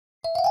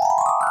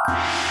The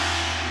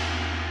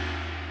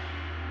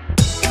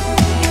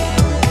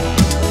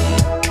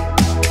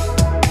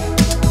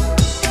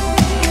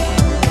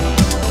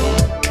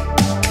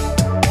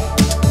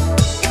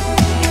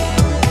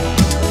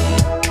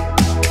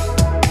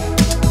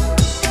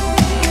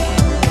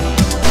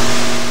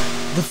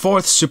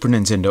fourth Super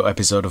Nintendo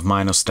episode of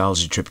my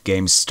Nostalgia Trip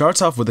Games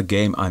starts off with a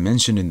game I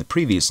mentioned in the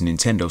previous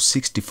Nintendo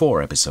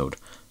 64 episode,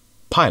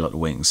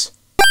 Pilotwings.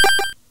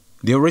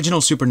 The original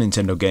Super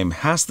Nintendo game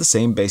has the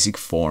same basic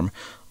form,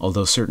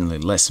 although certainly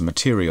less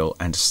material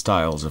and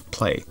styles of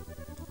play.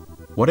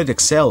 What it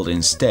excelled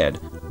instead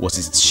was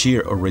its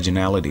sheer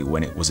originality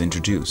when it was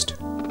introduced.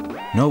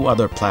 No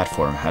other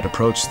platform had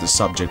approached the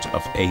subject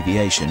of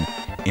aviation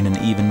in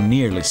an even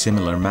nearly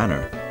similar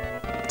manner,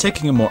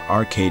 taking a more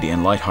arcadey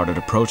and lighthearted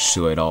approach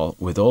to it all,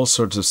 with all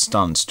sorts of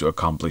stunts to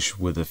accomplish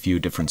with a few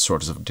different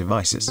sorts of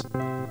devices.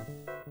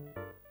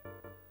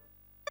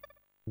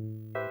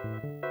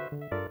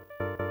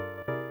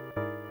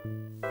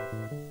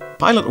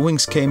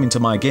 Pilotwings came into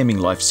my gaming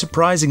life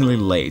surprisingly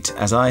late,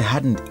 as I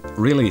hadn't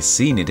really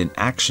seen it in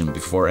action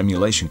before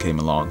emulation came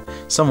along,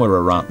 somewhere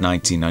around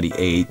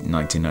 1998,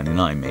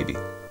 1999 maybe.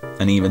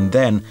 And even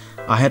then,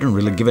 I hadn't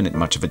really given it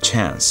much of a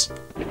chance.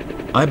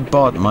 I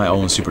bought my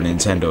own Super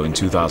Nintendo in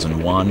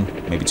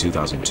 2001, maybe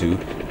 2002,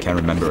 can't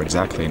remember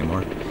exactly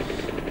anymore,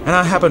 and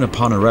I happened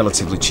upon a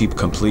relatively cheap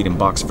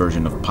complete-in-box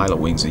version of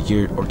Pilotwings a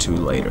year or two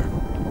later.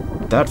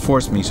 That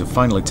forced me to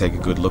finally take a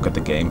good look at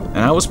the game, and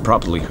I was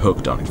properly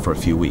hooked on it for a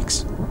few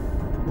weeks.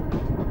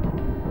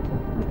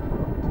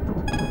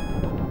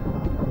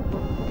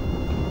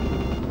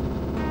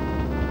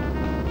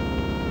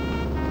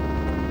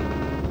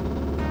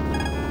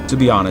 To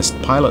be honest,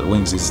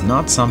 Pilotwings is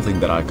not something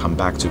that I come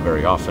back to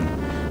very often,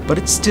 but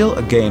it's still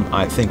a game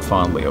I think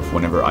fondly of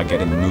whenever I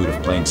get in the mood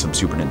of playing some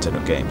Super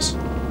Nintendo games.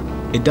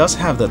 It does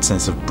have that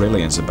sense of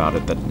brilliance about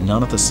it that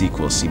none of the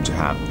sequels seem to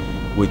have,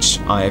 which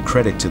I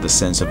accredit to the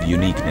sense of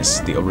uniqueness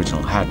the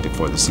original had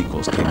before the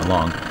sequels came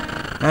along,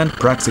 and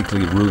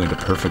practically ruined a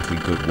perfectly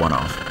good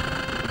one-off.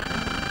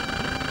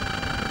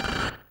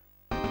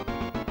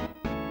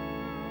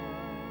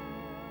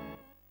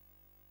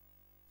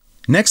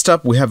 Next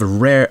up, we have a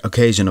rare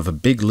occasion of a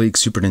big league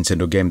Super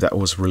Nintendo game that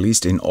was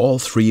released in all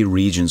three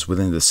regions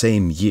within the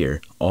same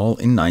year, all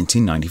in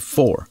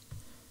 1994.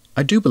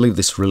 I do believe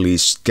this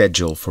release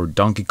schedule for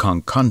Donkey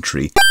Kong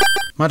Country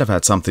might have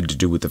had something to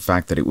do with the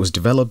fact that it was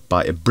developed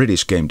by a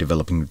British game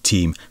developing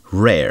team,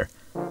 Rare,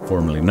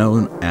 formerly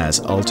known as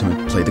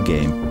Ultimate Play the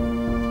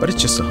Game, but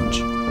it's just a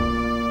hunch.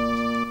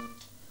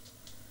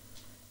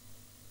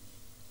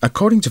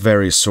 According to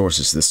various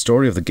sources, the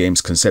story of the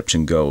game's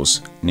conception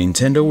goes,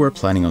 Nintendo were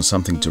planning on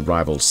something to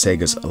rival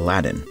Sega's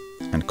Aladdin,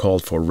 and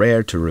called for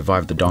Rare to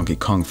revive the Donkey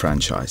Kong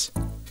franchise.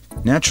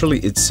 Naturally,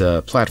 it's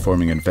a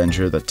platforming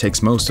adventure that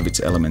takes most of its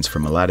elements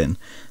from Aladdin,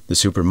 the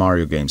Super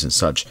Mario games and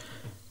such,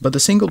 but the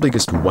single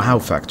biggest wow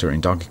factor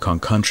in Donkey Kong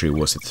Country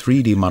was the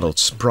 3D modeled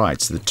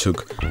sprites that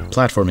took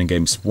platforming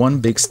games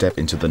one big step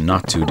into the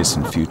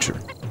not-too-distant future.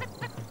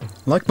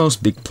 Like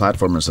most big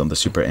platformers on the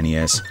Super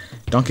NES,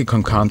 Donkey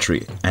Kong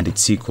Country and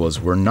its sequels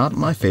were not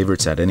my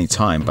favorites at any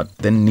time, but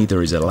then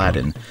neither is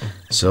Aladdin,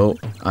 so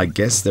I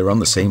guess they're on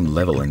the same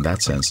level in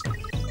that sense.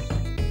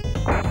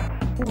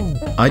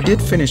 I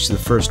did finish the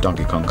first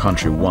Donkey Kong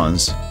Country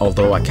once,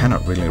 although I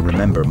cannot really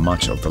remember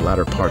much of the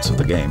latter parts of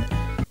the game,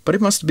 but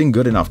it must have been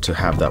good enough to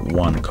have that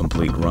one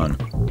complete run.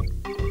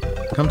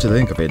 Come to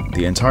think of it,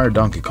 the entire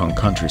Donkey Kong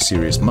Country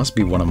series must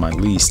be one of my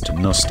least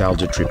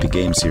nostalgia-trippy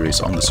game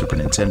series on the Super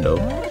Nintendo,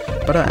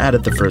 but I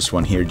added the first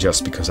one here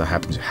just because I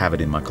happen to have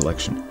it in my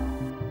collection.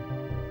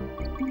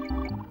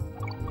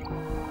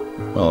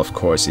 Well, of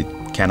course, it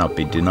cannot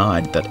be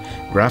denied that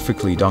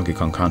graphically Donkey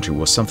Kong Country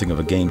was something of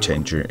a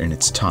game-changer in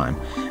its time,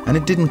 and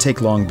it didn't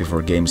take long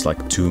before games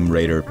like Tomb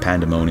Raider,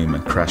 Pandemonium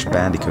and Crash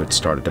Bandicoot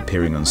started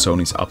appearing on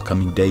Sony's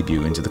upcoming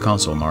debut into the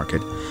console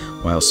market,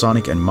 while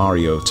Sonic and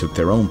Mario took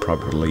their own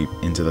proper leap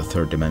into the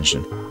third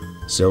dimension.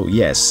 So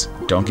yes,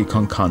 Donkey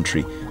Kong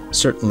Country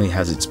certainly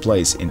has its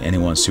place in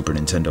anyone's Super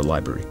Nintendo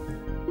library.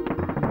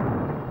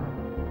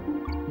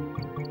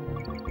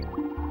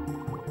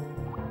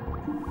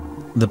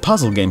 The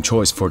puzzle game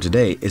choice for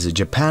today is a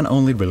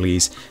Japan-only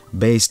release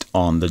based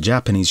on the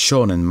Japanese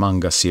shonen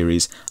manga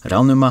series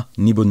Ranma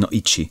Nibu no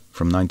Ichi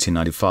from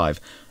 1995,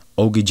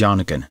 Ougi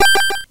Jaanken,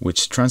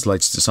 which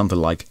translates to something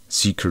like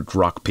Secret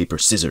Rock Paper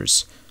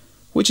Scissors,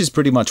 which is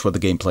pretty much what the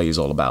gameplay is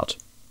all about.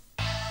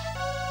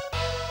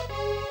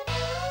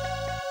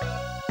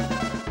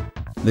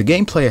 The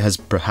gameplay has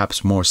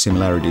perhaps more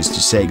similarities to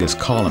Sega's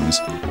Columns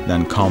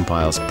than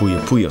Compile's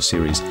Puyo Puyo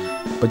series,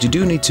 but you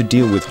do need to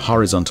deal with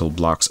horizontal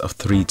blocks of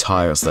 3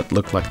 tiles that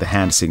look like the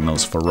hand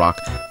signals for rock,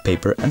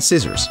 paper and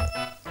scissors.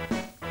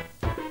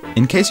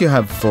 In case you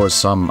have for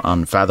some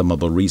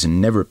unfathomable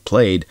reason never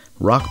played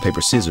rock,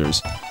 paper,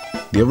 scissors,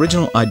 the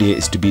original idea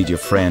is to beat your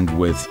friend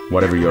with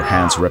whatever your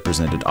hand's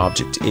represented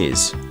object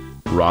is.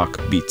 Rock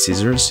beats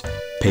scissors,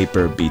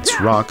 paper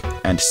beats rock,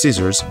 and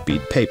scissors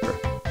beat paper.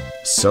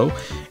 So,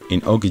 In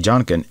Ougi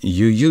Jaanken,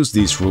 you use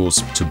these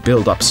rules to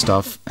build up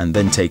stuff and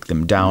then take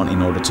them down in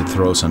order to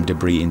throw some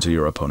debris into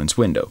your opponent's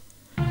window.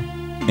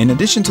 In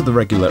addition to the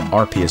regular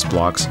RPS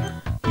blocks,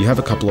 you have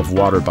a couple of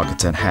water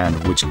buckets at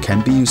hand which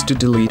can be used to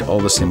delete all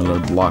the similar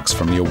blocks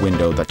from your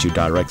window that you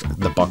direct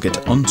the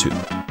bucket onto.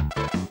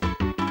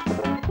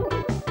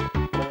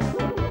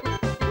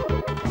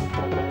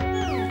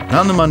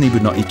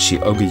 Ranma no Ichi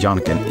Ougi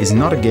Jaanken is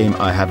not a game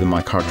I have in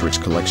my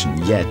cartridge collection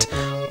yet,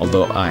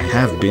 although I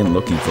have been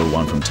looking for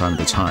one from time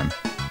to time.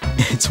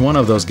 It's one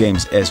of those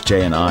games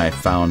SJ and I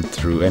found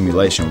through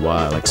emulation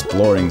while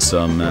exploring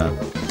some,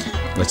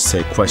 let's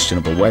say,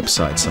 questionable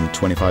websites some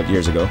 25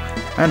 years ago,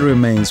 and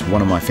remains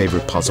one of my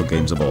favorite puzzle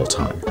games of all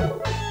time.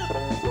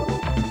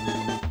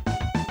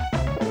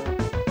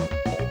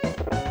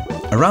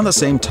 Around the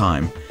same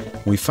time,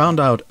 we found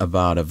out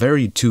about a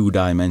very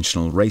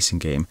two-dimensional racing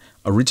game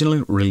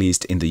originally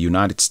released in the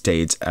United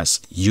States as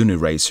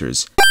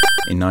Uniracers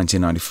in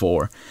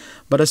 1994,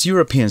 but as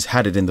Europeans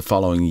had it in the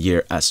following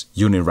year as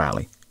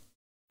Unirally.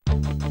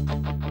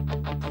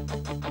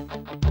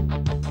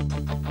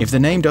 If the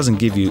name doesn't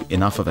give you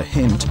enough of a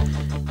hint,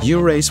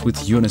 you race with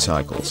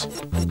unicycles,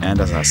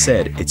 and as I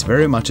said, it's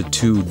very much a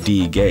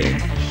 2D game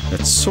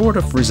that sort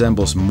of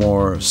resembles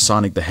more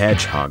Sonic the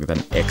Hedgehog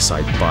than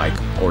Excite Bike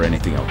or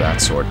anything of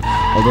that sort,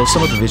 although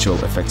some of the visual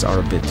effects are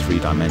a bit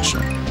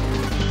three-dimensional.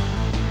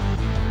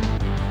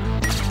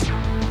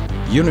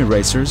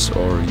 Uniracers,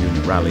 or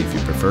Unirally if you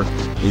prefer,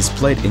 is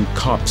played in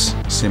cups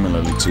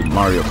similarly to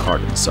Mario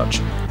Kart and such,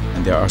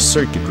 and there are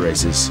circuit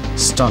races,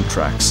 stunt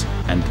tracks,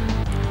 and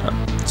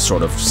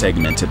sort of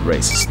segmented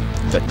races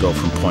that go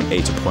from point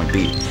A to point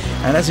B,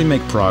 and as you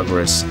make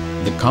progress,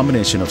 the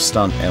combination of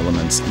stunt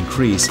elements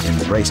increase in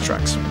the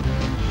racetracks.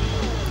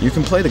 You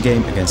can play the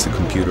game against a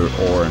computer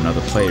or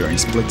another player in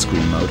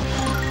split-screen mode,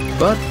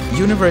 but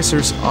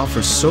Uniracers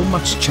offers so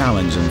much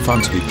challenge and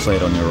fun to be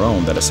played on your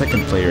own that a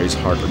second player is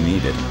hardly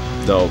needed,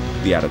 though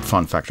the added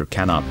fun factor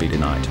cannot be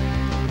denied.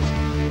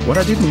 What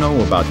I didn't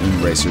know about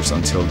Uniracers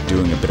until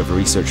doing a bit of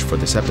research for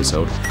this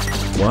episode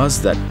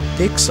was that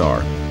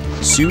Pixar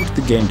sued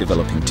the game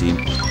developing team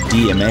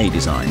DMA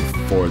Design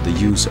for the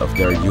use of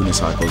their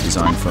unicycle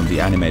design from the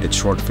animated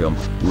short film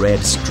Red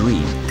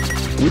Stream,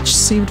 which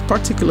seemed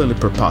particularly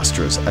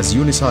preposterous as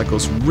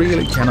unicycles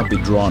really cannot be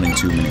drawn in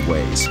too many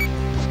ways.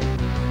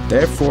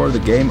 Therefore, the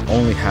game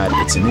only had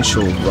its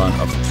initial run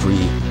of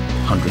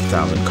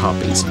 300,000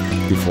 copies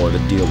before the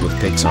deal with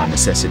Pixar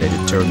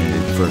necessitated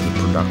terminating further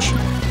production.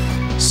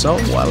 So,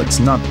 while it's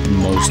not the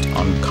most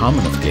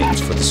uncommon of games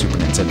for the Super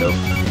Nintendo,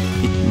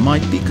 it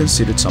might be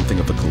considered something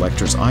of a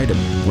collector's item,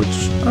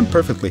 which I'm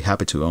perfectly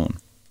happy to own.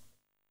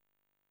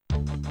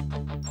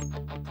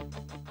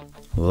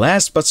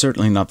 Last but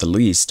certainly not the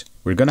least,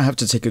 we're gonna have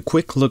to take a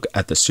quick look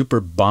at the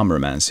Super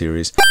Bomberman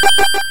series,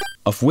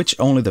 of which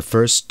only the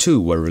first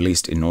two were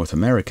released in North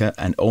America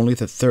and only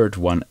the third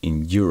one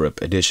in Europe,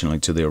 additionally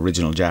to the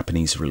original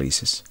Japanese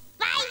releases.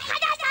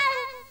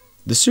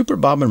 The Super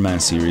Bomberman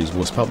series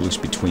was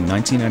published between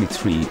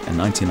 1993 and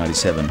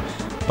 1997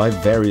 by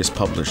various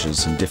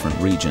publishers in different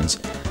regions,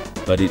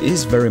 but it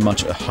is very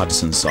much a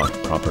Hudson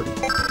Soft property.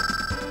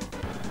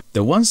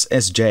 The ones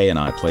SJ and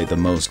I played the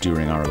most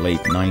during our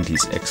late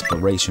 90s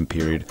exploration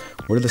period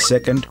were the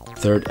second,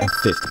 third and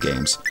fifth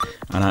games,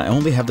 and I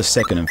only have the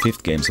second and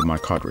fifth games in my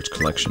cartridge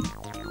collection.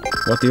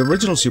 What the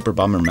original Super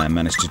Bomberman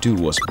managed to do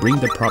was bring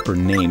the proper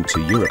name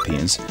to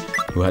Europeans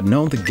who had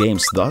known the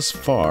games thus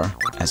far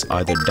as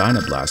either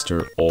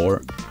Dynablaster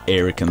or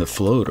Eric and the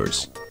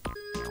Floaters.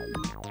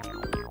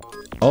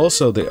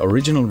 Also, the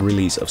original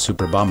release of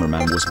Super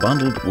Bomberman was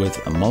bundled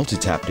with a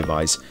multi-tap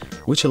device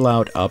which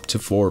allowed up to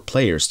 4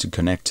 players to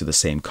connect to the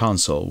same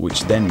console,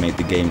 which then made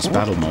the game's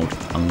battle mode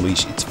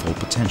unleash its full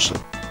potential.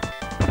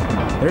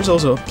 There's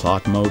also a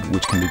plot mode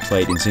which can be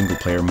played in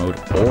single-player mode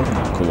or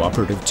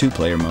cooperative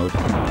 2-player mode,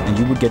 and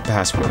you would get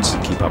passwords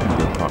to keep up with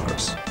your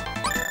progress.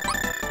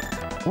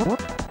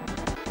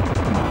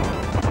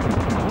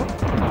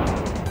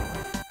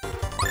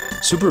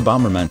 Super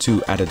Bomberman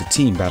 2 added a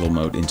team battle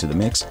mode into the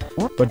mix,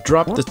 but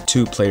dropped the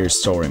 2-player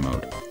story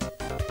mode.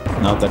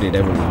 Not that it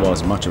ever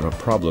was much of a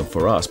problem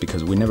for us,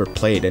 because we never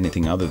played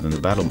anything other than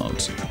the battle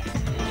modes.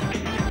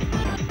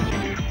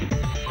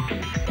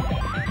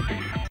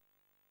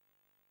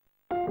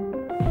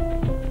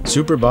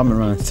 Super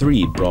Bomberman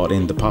 3 brought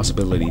in the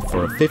possibility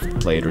for a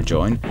 5th player to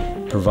join,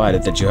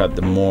 provided that you had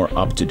the more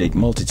up-to-date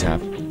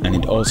multitap, and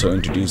it also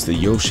introduced the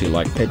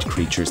Yoshi-like pet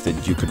creatures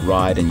that you could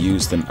ride and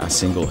use them as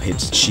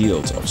single-hit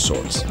shields of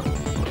sorts.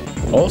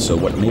 Also,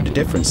 what made the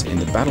difference in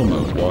the battle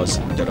mode was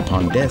that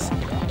upon death,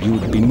 you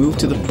would be moved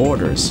to the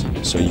borders,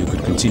 so you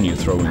could continue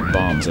throwing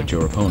bombs at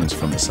your opponents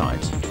from the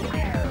sides.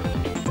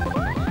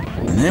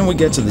 And then we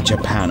get to the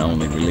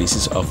Japan-only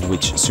releases, of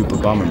which Super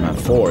Bomberman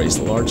 4 is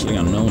largely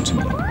unknown to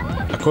me.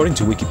 According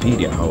to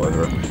Wikipedia,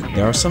 however,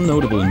 there are some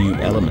notable new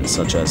elements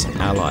such as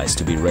allies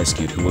to be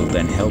rescued who will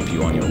then help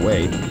you on your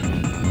way,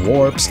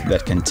 warps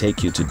that can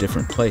take you to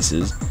different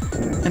places,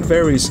 and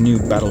various new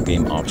battle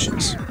game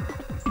options.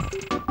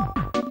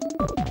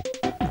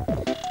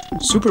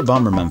 Super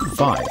Bomberman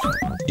 5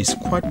 is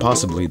quite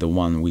possibly the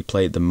one we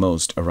played the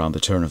most around the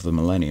turn of the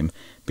millennium,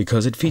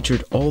 because it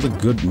featured all the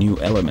good new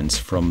elements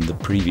from the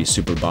previous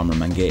Super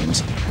Bomberman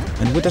games,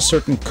 and with a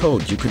certain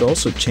code you could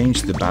also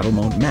change the battle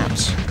mode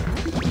maps.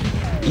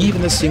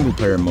 Even the single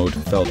player mode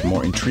felt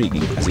more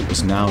intriguing as it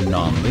was now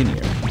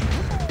non-linear.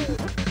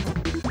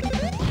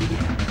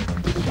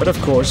 But of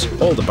course,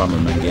 all the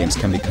Bomberman games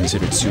can be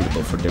considered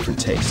suitable for different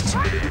tastes.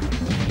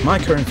 My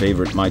current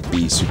favorite might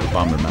be Super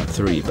Bomberman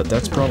 3, but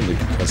that's probably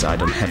because I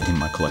don't have it in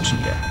my collection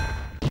yet.